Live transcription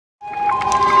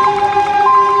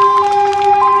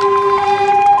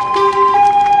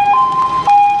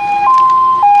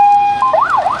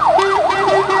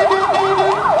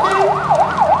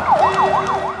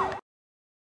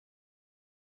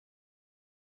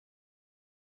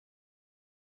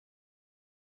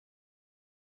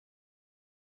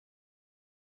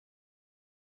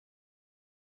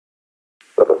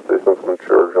That is distance from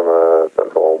church on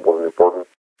Central wasn't important.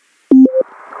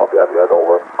 Copy, Aviad,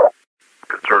 over.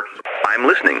 Good search. I'm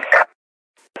listening.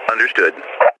 Understood.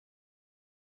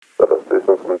 That is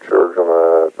distance from church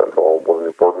on Central wasn't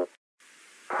important.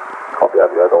 Copy,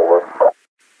 Aviad, over.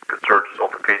 Good search.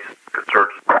 Solve the case. Good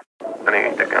search.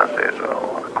 Anything I say is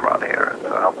on the crowd here.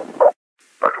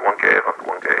 Dr. 1K, Dr.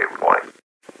 1K, reply.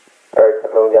 Alright,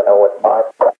 Central, yeah, now what's 5?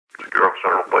 Secure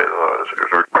officer will play the secure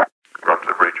search. Run to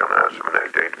the breach on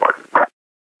 7885.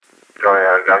 Joey,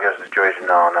 I got a situation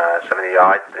on 70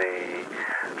 yards, the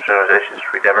Civilization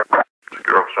Street, Denver.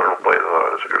 Secure officer will play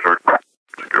the secure search.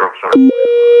 Secure officer will play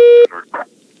the secure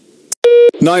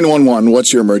search. 911,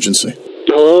 what's your emergency?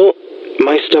 Hello?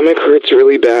 My stomach hurts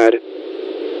really bad.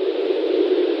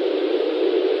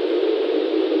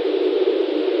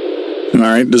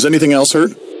 Alright, does anything else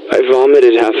hurt? I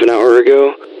vomited half an hour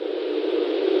ago.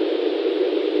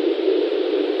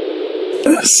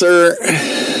 Sir,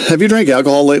 have you drank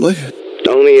alcohol lately?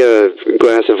 Only a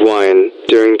glass of wine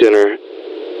during dinner.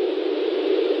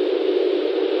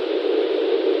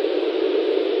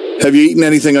 Have you eaten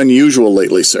anything unusual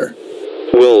lately, sir?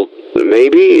 Well,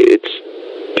 maybe it's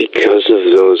because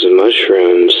of those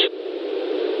mushrooms.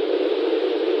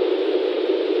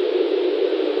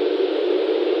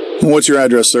 What's your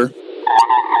address, sir?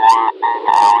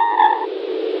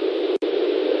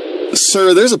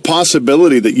 Sir, there's a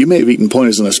possibility that you may have eaten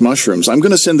poisonous mushrooms. I'm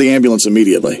going to send the ambulance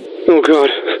immediately. Oh God,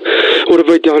 what have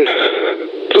I done?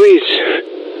 Please,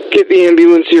 get the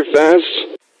ambulance here fast.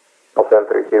 I'll send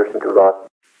 3 Houston to that.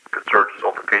 Good search.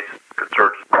 Solve the case. Good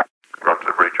search. Run to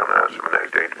the breach on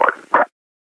 7885.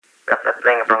 That's the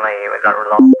thing from we got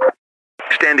along.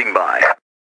 Standing by.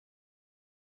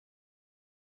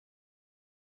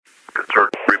 Good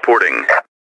search. Reporting.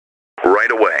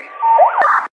 Right away.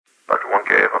 Dr.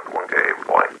 1K, Dr. 1K,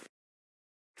 reply.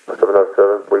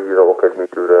 707, please locate me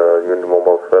to the Union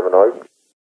Mobile 7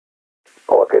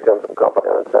 I'll locate them from company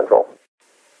on Central.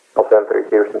 I'll send 3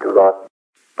 Houston to that.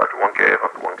 Dr. 1K,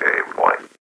 Dr. 1K, reply.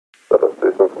 That is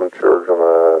distance from church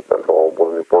on Central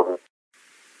wasn't important.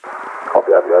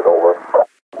 Copy, Aviad, over.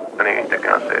 Anything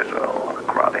I say is on the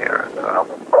crowd here.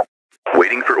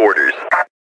 Waiting for orders.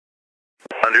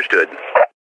 Understood.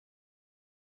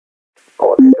 I'll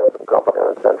locate them from company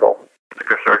on Central.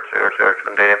 Secure search,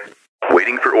 contain.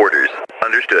 Waiting for orders.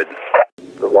 Understood.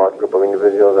 There's a large group of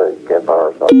individuals that you can't power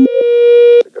us up.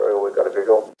 Secure, we got a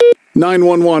visual.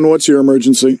 911, what's your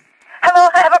emergency? Hello,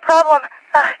 I have a problem.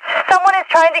 Someone is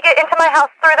trying to get into my house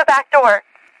through the back door.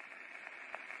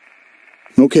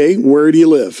 Okay, where do you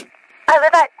live? I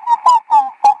live at...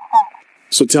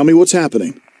 So tell me what's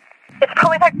happening. It's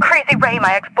probably that crazy Ray,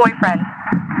 my ex-boyfriend.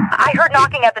 I heard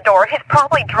knocking at the door. He's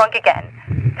probably drunk again.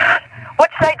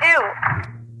 What should I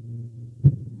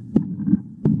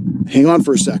do? Hang on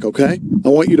for a sec, okay? I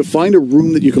want you to find a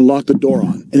room that you can lock the door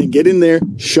on, and then get in there,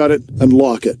 shut it, and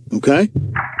lock it, okay?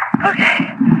 Okay.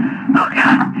 Oh,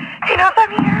 God. He knows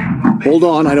I'm here. Hold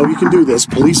on, I know you can do this.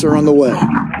 Police are on the way.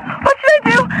 What should I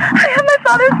do? I have my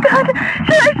father's gun.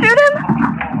 Should I shoot him?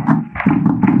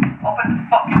 Open the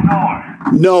fucking door.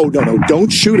 No,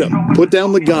 don't shoot him. Put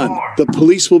down the gun. The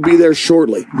police will be there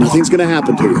shortly. Nothing's gonna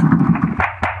happen to you.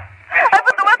 I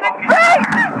put the weapon...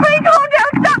 Ray, calm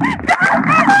down. Stop.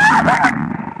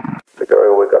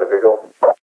 Secure, we got a visual.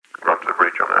 Run to the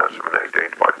breach on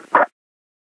 7885.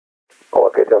 I'll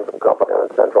locate them from company on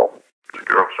Central.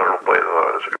 Secure officer will play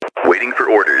the secure. Waiting for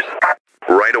orders.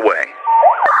 Right away.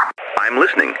 I'm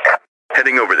listening.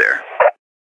 Heading over there.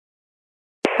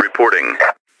 Reporting.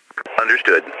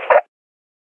 Understood.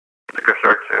 Secure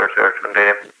search,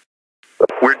 contain.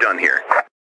 We're done here.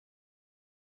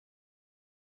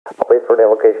 I'll wait for the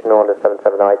location on the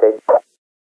 7798.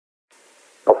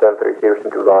 I'll send 3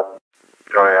 Houston to that.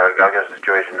 Joey, I got a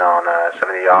situation on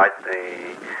 70 yards,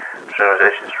 the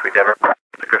Civilization Street, Denver.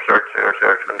 Secure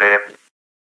search, contain.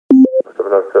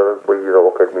 707, please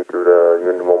locate me to the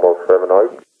Union Mobile 7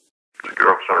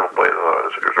 Secure officer will play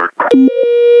the secure search.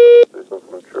 Distance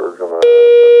from church on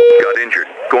Got injured.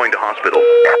 Going to hospital.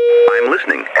 I'm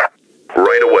listening.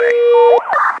 Right away.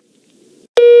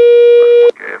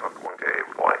 1K,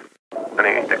 reply.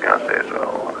 Anything I say is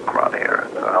on the crowd here.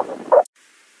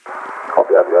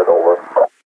 Copy, Aviad, over.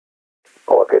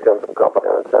 I'll locate them from company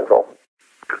on Central.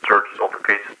 Good search. Solve the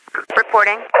case. Good.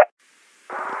 Reporting.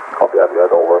 Copy,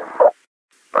 Aviad, over.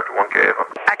 Dr. 1K.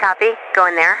 I copy. Go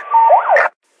in there.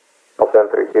 I'll send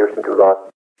 3 Houston to that.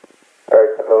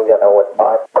 Alright, Central, yeah, now what's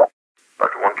 5?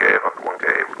 Dr. 1K,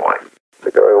 reply.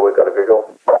 Secure, we got a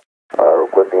visual.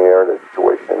 Requesting air the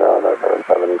situation on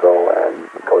 77 go and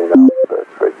going down the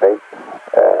straight paint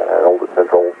and hold the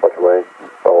Central such a way.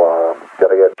 So,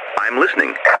 gotta get... I'm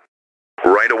listening.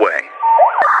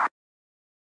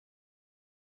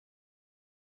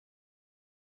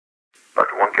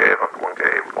 Dr. 1K, Dr. 1K,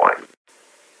 reply.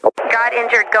 Got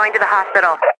injured, going to the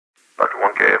hospital. Dr.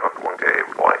 1K, Dr. 1K,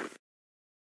 reply.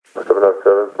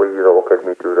 707, please locate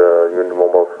me to the Union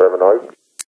Mobile 7I.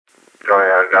 Joey,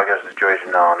 I got a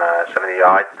situation on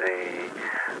 70i, the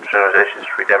Civilization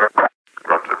Street, Denver.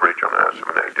 Run to the breach on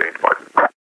 7885.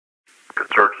 Good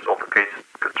search, assault the case.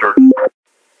 Good search.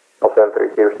 I'll send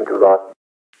 3 Houston to that.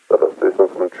 That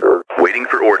assistance from insured. Waiting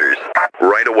for orders.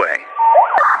 Right away.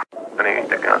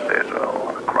 Anything I say is a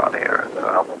lot of crowd here.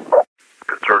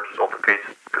 Good search, assault the case.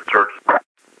 Good search.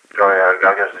 Joey, I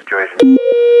got a situation.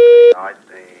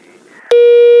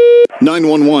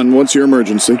 911, what's your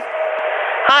emergency?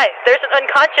 Hi, there's an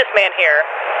unconscious man here.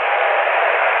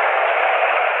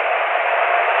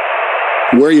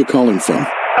 Where are you calling from?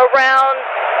 Around...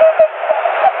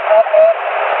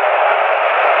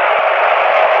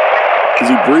 Is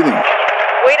he breathing?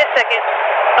 Wait a second.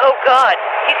 Oh, God.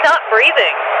 He's not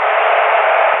breathing.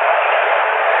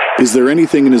 Is there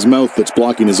anything in his mouth that's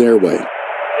blocking his airway?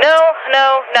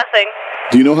 No, nothing.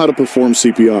 Do you know how to perform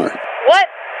CPR? What?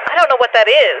 I don't know what that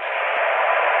is.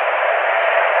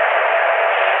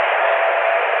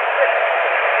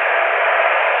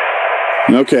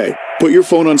 Okay, put your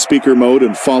phone on speaker mode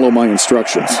and follow my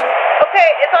instructions.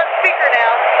 Okay, it's on speaker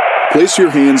now. Place your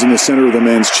hands in the center of the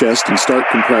man's chest and start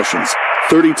compressions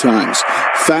 30 times,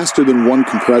 faster than 1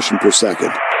 compression per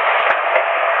second.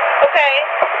 Okay.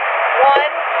 1,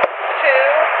 2,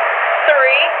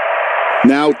 3.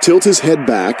 Now tilt his head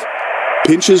back,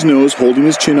 pinch his nose holding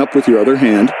his chin up with your other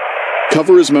hand,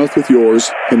 cover his mouth with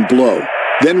yours, and blow.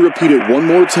 Then repeat it one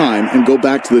more time and go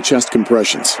back to the chest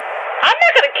compressions. I'm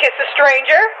not going to kiss a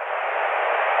stranger.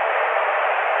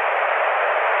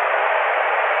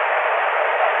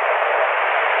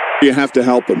 You have to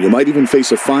help him. You might even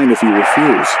face a fine if you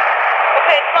refuse.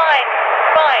 Okay, fine.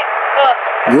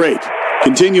 Great.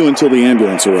 Continue until the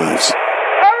ambulance arrives.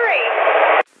 Hurry!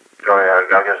 Joey, I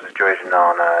got a situation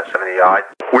on 70i.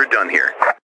 We're done here.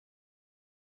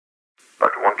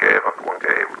 Dr. 1K, Dr.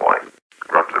 1K, reply.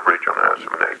 Run to the breach on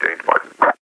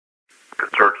 7885.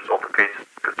 Good search, assault the case.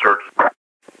 Good search.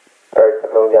 Alright,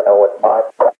 so we got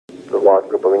L5. There's a large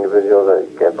group of individuals that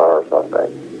you can't find our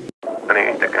suspect.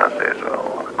 Anything I say is a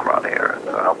lot of crowd here.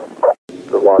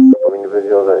 There's a large group of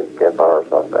individuals that you can't find our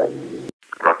suspect.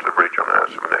 Run to the breach on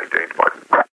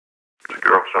 7885.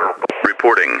 Secure Central.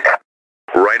 Reporting.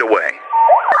 Right away.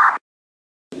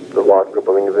 There's a large group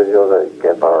of individuals that you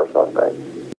can't find our suspect.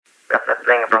 That's the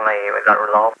thing from we got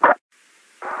resolved.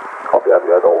 Copy that,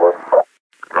 guys, over.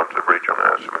 Run to the breach on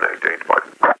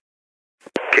 7885.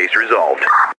 Case resolved.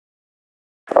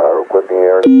 Requesting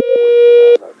air.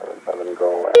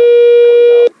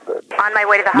 On my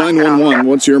way to the hospital. 911,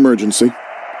 what's your emergency?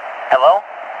 Hello?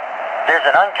 There's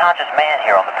an unconscious man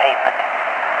here on the pavement.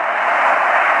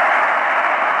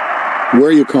 Where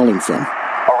are you calling from?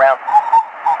 Around...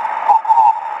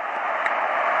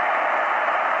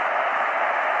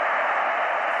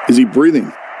 Is he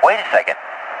breathing? Wait a second.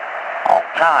 Oh,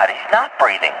 God, he's not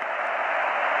breathing.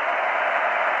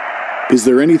 Is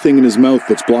there anything in his mouth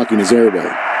that's blocking his airway?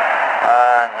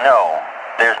 No.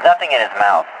 There's nothing in his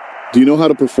mouth. Do you know how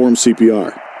to perform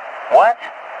CPR? What?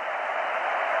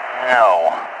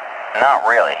 No. Not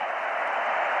really.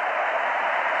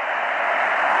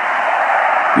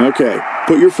 Okay,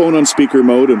 put your phone on speaker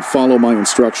mode and follow my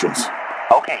instructions.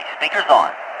 Okay, speaker's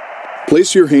on.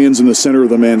 Place your hands in the center of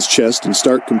the man's chest and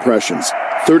start compressions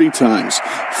 30 times,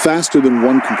 faster than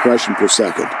 1 compression per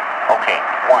second. Okay,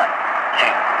 1,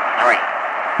 2,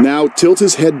 3. Now tilt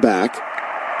his head back,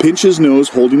 pinch his nose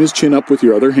holding his chin up with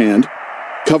your other hand,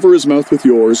 cover his mouth with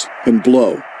yours, and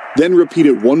blow. Then repeat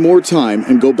it one more time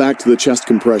and go back to the chest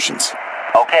compressions.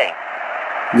 Okay.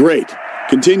 Great.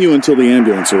 Continue until the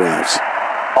ambulance arrives.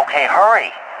 Okay,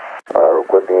 hurry.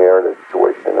 Requesting air in the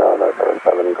situation on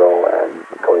 77 go and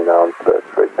going down to the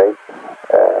straight pace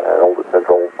and Old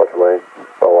Central Fletcher Lane.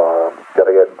 So,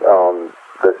 gotta get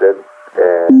this in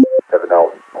and having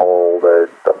out all the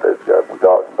stuff that we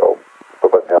got. So,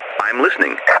 I'm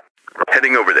listening.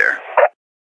 Heading over there.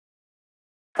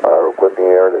 Requesting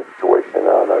air in the situation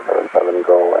on 77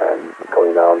 go and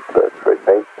going down to the straight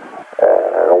pace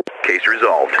and Case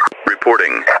resolved.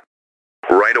 Reporting.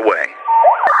 Right away.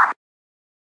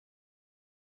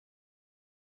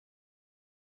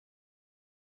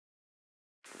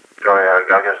 Joey, I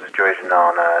got a situation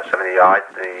on 70i,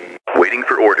 the... Waiting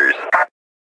for orders.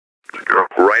 Secure.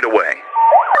 Right away.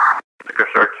 Secure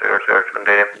search,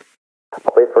 contain.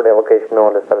 I'll wait for the location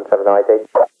on the 77I date.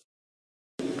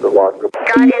 The large group.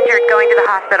 Got injured, going to the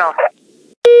hospital.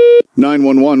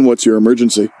 911, what's your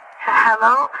emergency?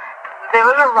 Hello? There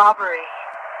was a robbery.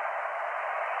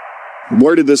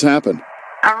 Where did this happen?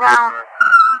 Around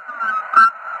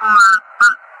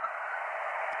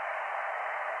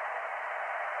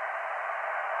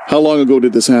How long ago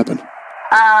did this happen?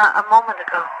 A moment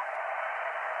ago.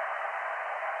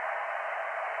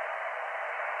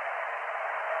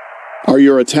 Are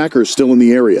your attackers still in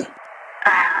the area?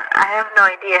 I have no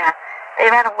idea. They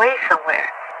ran away somewhere.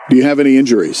 Do you have any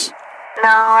injuries? No,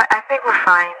 I think we're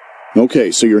fine.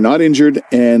 Okay, so you're not injured,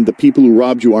 and the people who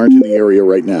robbed you aren't in the area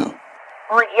right now.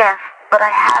 Well, yes, but I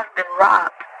have been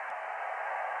robbed.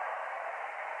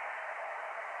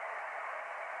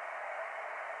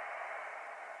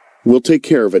 We'll take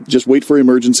care of it. Just wait for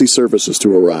emergency services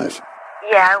to arrive.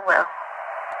 Yeah, I will.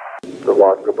 The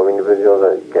large group of individuals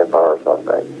that can't fire a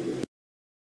suspect.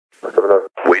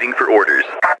 Waiting for orders.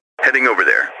 Heading over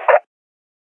there.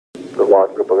 The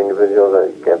large group of individuals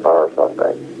that can't fire a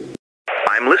suspect.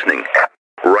 I'm listening.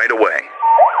 Right away.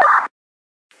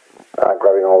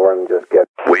 Grabbing over and just get...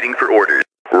 Waiting for orders.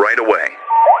 Right away.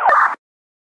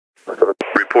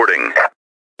 Reporting.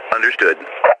 Understood.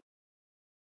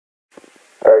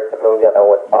 Alright, moving out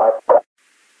with 5.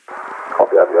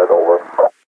 Copy that, you over.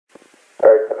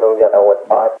 Alright, moving out with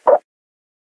 5.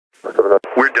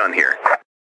 We're done here.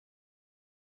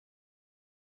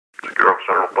 Secure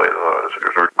officer will play the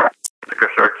secure search.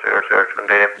 Secure search,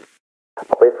 contain him.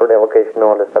 I'll wait for the location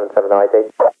on the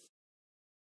 7798.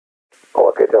 I'll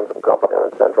locate them from company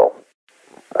on Central.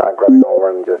 Grabbing over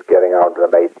and just getting out to the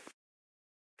base.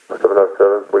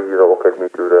 707, please locate me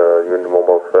to the Union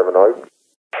Mobile 78.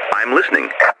 I'm listening.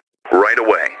 Right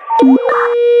away.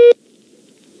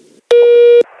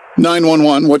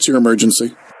 911, what's your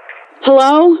emergency?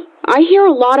 Hello? I hear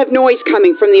a lot of noise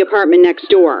coming from the apartment next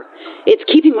door. It's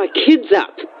keeping my kids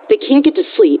up. They can't get to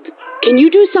sleep. Can you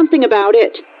do something about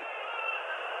it?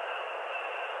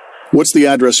 What's the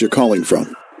address you're calling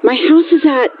from? My house is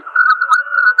at...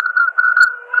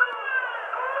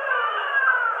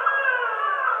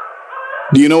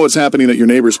 Do you know what's happening at your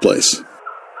neighbor's place?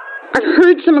 I've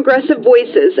heard some aggressive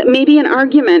voices, maybe an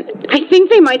argument. I think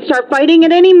they might start fighting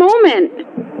at any moment.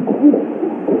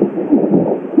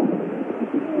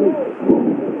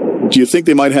 Do you think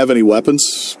they might have any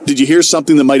weapons? Did you hear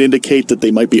something that might indicate that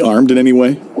they might be armed in any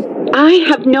way? I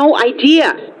have no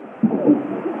idea.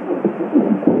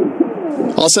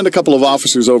 I'll send a couple of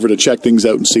officers over to check things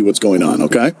out and see what's going on,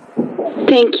 okay?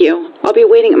 Thank you. I'll be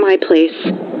waiting at my place.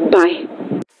 Bye.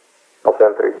 I'll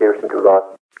send 3 Houston to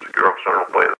lot. Secure officer will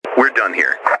play the... We're done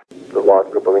here. The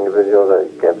large group of individuals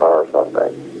that can't fire a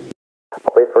suspect.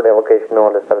 I'll wait for the location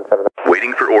on the 77.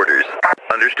 Waiting for orders.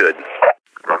 Understood.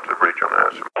 Run to the breach on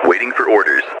this. Waiting for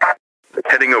orders.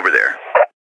 Heading over there.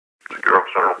 Secure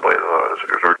officer will play the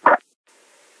secure search.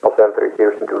 I'll send 3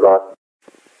 Houston to lot.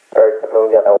 Alright,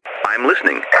 moving out. I'm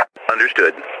listening.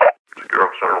 Understood. Secure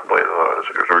officer will play the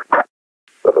secure search.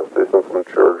 That assistance from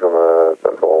church on the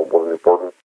Central wasn't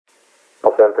important.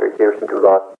 I'll send 3 Houston to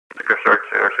lot. Secure search,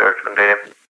 contain him.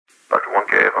 Dr.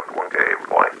 1K,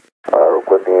 reply.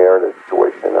 Requesting air the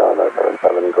situation on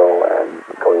 77 go and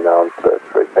going down to the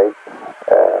straight pace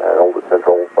and hold the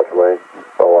Central such way.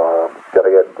 So, gotta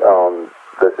get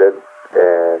this in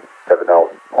and have it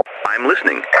out. I'm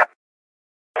listening.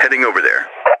 Heading over there.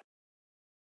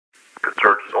 Good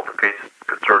search, alter case.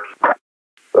 Good search.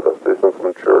 That assistance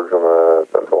from church on the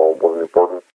Central wasn't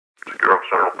important. Secure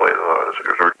officer will play the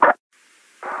secure search.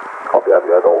 Copy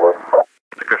that, over.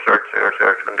 Secure search,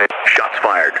 contain. Shots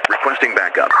fired. Requesting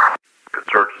backup. Good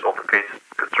search, alter case.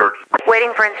 Good search.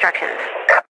 Waiting for instructions.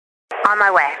 On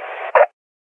my way.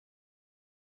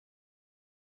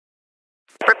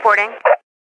 Reporting.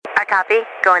 I copy.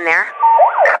 Go in there.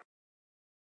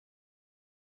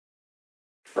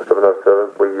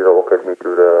 707, please locate me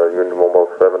to the Union Mobile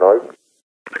 78.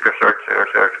 Secure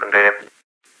search, contain him.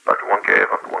 Dr. 1K,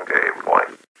 reply.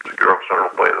 Secure officer will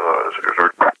play the secure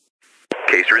search.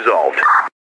 Case resolved.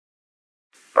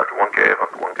 Dr. 1K,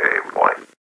 reply.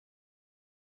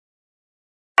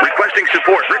 Requesting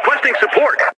support. Requesting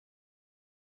support.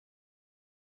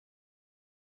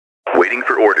 Waiting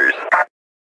for orders.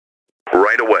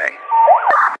 Right away.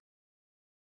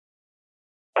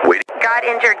 Waiting. Got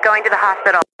injured going to the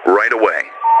hospital. Right away.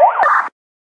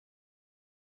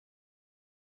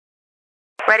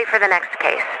 Ready for the next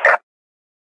case.